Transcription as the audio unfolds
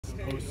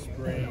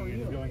post-spring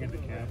and going into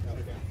camp?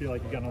 I feel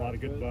like you got a lot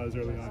of good buzz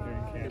early on here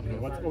in camp. You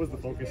know, what was the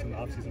focus in the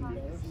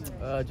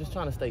offseason? Just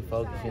trying to stay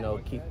focused,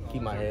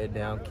 keep my head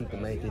down, keep the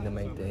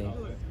main thing.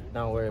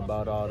 Not worry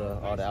about all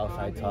the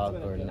outside talk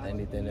or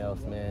anything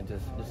else, man.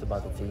 Just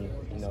about the team,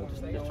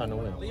 just trying to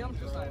win.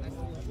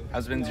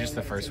 How's been just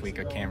the first week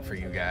of camp for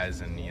you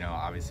guys, and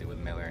obviously with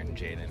Miller and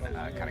Jaden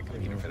kind of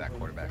competing for that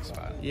quarterback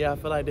spot? Yeah, I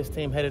feel like this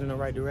team headed in the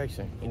right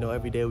direction.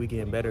 Every day we're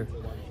getting better.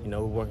 We're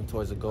working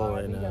towards a goal,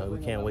 and we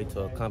can't wait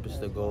to accomplish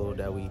the goal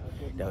that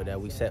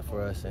we set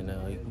for us, and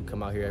we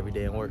come out here every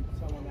day and work.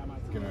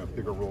 Going to have a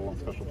bigger role on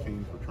special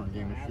teams return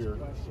game this year,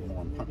 some more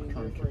on punt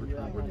return, kick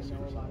return. Where do you see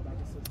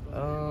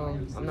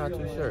yourself? I'm not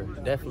too sure.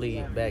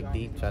 Definitely back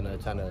deep, trying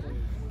to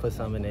put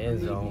something in the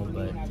end zone.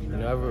 But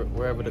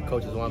wherever the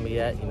coaches want me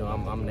at,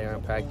 I'm there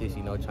in practice,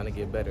 trying to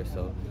get better.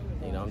 So,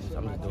 I'm just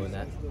doing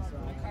that.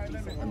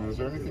 And is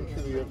there anything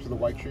to the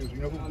White Shoes? Do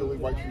you know who Billy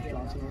White Shoes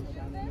Johnson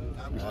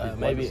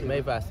is?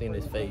 Maybe I seen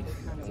his face.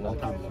 A long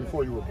time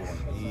before you were born.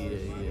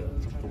 Yeah.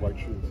 The White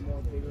Shoes.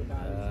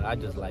 I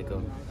just like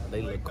them.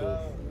 They look cool.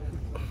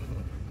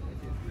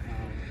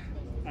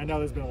 I know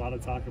there's been a lot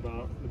of talk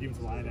about the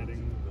defensive line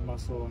adding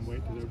muscle and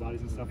weight to their bodies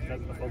and stuff. Is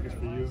that the focus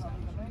for you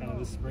kind of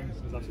this spring?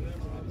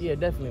 Yeah,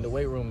 definitely. The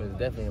weight room is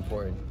definitely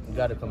important. You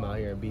got to come out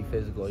here and be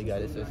physical.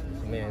 It's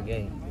a man's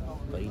game.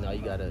 So, you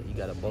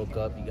gotta bulk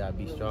up. You got to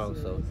be strong.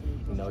 So,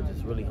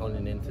 just really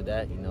honing into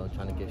that,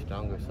 trying to get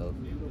stronger. So,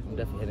 I'm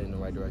definitely heading in the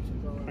right direction.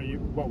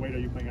 What weight are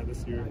you playing at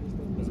this year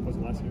as opposed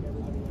to last year?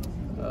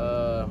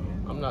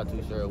 I'm not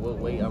too sure what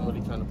weight I'm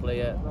really trying to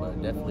play at,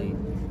 but definitely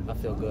I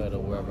feel good at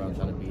wherever I'm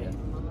trying to be at.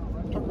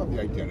 Talk about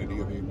the identity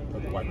of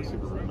the wide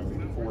receiver room. I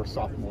mean, before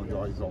sophomore, you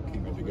all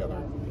came in together.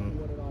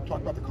 Mm-hmm.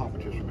 Talk about the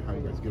competition and how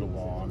you guys get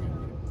along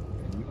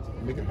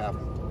and make it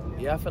happen.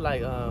 Yeah, I feel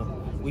like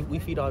we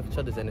feed off each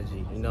other's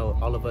energy.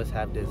 All of us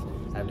have this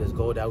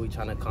goal that we're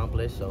trying to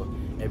accomplish. So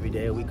every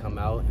day we come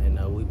out and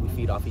we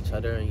feed off each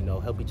other and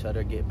help each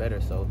other get better.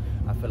 So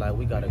I feel like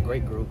we got a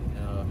great group,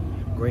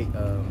 great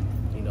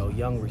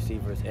young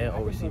receivers and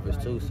old receivers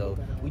too. So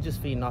we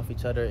just feeding off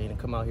each other and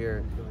come out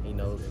here,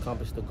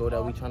 accomplish the goal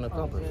that we're trying to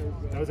accomplish.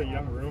 That was a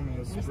young room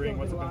in the spring.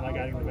 What's it been like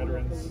adding the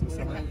veterans this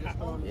summer?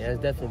 Yeah,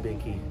 it's definitely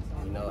been key.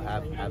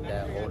 Have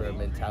that older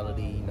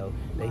mentality.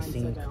 They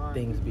seen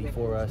things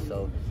before us,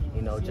 so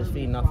just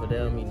feeding off of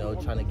them.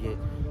 Trying to get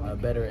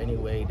better any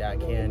way that I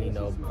can.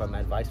 From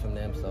advice from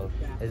them. So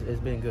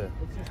it's been good.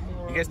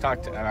 You guys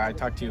I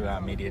talked to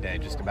you media day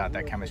just about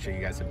that chemistry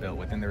you guys have built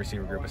within the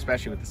receiver group,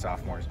 especially with the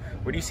sophomores.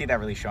 Where do you see that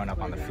really showing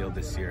up on the field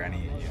this year?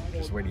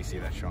 Where do you see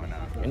that showing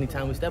up?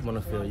 Anytime we step on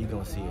the field, you're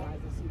gonna see it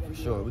for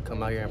sure. We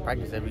come out here and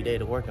practice every day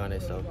to work on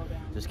it. So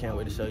just can't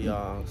wait to show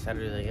y'all on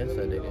Saturday and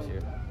Sunday this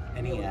year.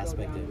 Any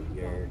aspect of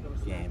your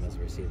game as a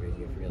receiver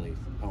you've really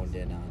honed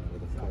in on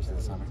over the course of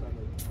the summer?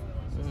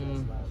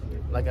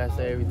 Like I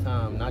say every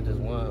time, not just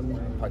one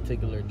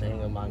particular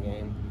thing of my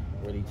game.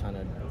 Really trying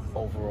to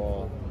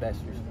overall best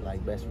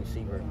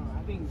receiver.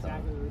 So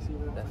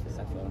that's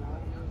all.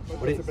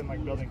 What's it been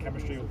like building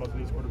chemistry with both of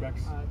these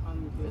quarterbacks?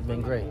 It's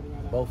been great.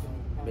 Both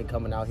been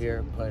coming out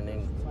here, putting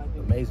in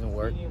amazing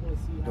work,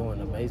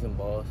 doing amazing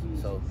balls.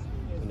 So,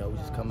 we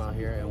just come out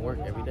here and work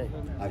every day.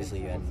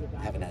 Obviously, you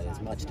haven't had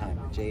as much time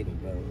with Jaden,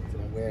 but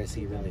where has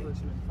he really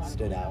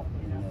stood out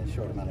in the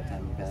short amount of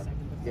time you've had?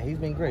 Yeah, he's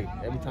been great.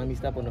 Every time he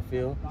step on the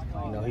field,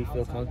 he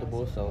feels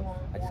comfortable. So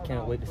I just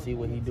can't wait to see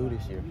what he do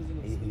this year.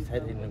 He's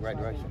headed in the right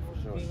direction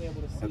for sure.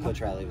 So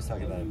Coach Riley was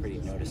talking about a pretty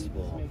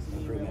noticeable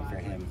improvement for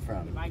him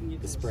from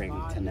the spring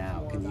to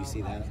now. Can you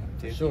see that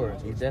too? Sure.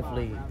 He's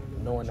definitely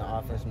knowing the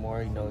offense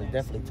more. It's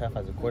definitely tough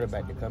as a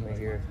quarterback to come in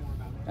here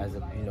as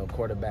a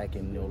quarterback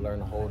and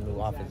learn a whole new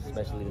offense,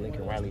 especially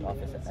Lincoln Riley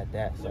offense at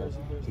that. So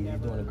he's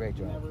doing a great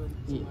job.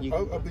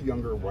 Of the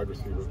younger wide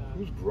receivers,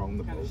 who's grown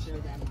the most?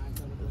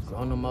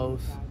 Grown the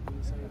most?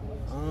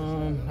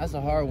 That's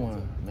a hard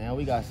one, man.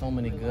 We got so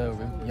many good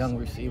young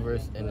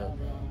receivers in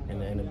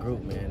the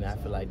group, man. I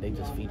feel like they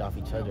just feed off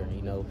each other,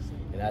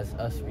 And as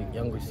us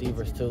young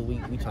receivers too,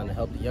 we trying to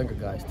help the younger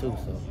guys too.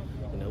 So.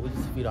 We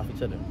just feed off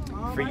each other.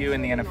 For you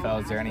in the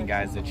NFL, is there any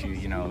guys that you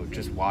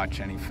just watch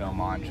any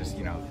film on, just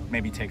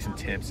maybe take some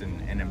tips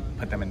and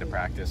put them into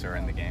practice or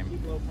in the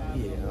game?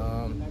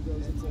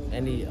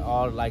 Yeah,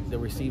 all like the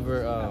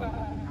receiver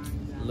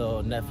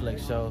little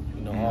Netflix show,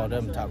 all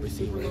them top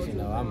receivers.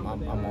 I'm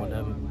on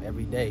them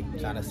every day,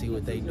 trying to see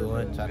what they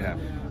doing, trying to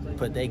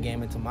put their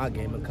game into my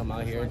game and come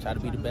out here and try to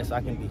be the best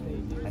I can be.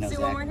 I know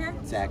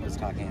Zach was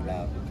talking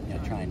about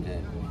trying to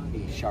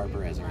be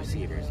sharper as a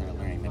receiver, sort of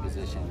learning the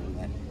position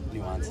and the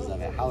nuances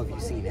of it. How have you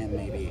seen him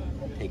maybe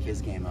take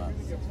his game up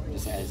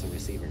just as a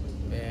receiver?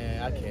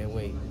 Man, I can't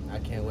wait. I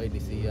can't wait to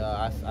see.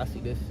 I see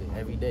this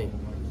every day.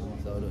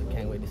 So I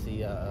can't wait to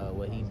see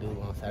what he do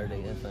on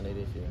Saturday and Sunday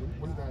this year.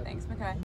 Thanks, Makai.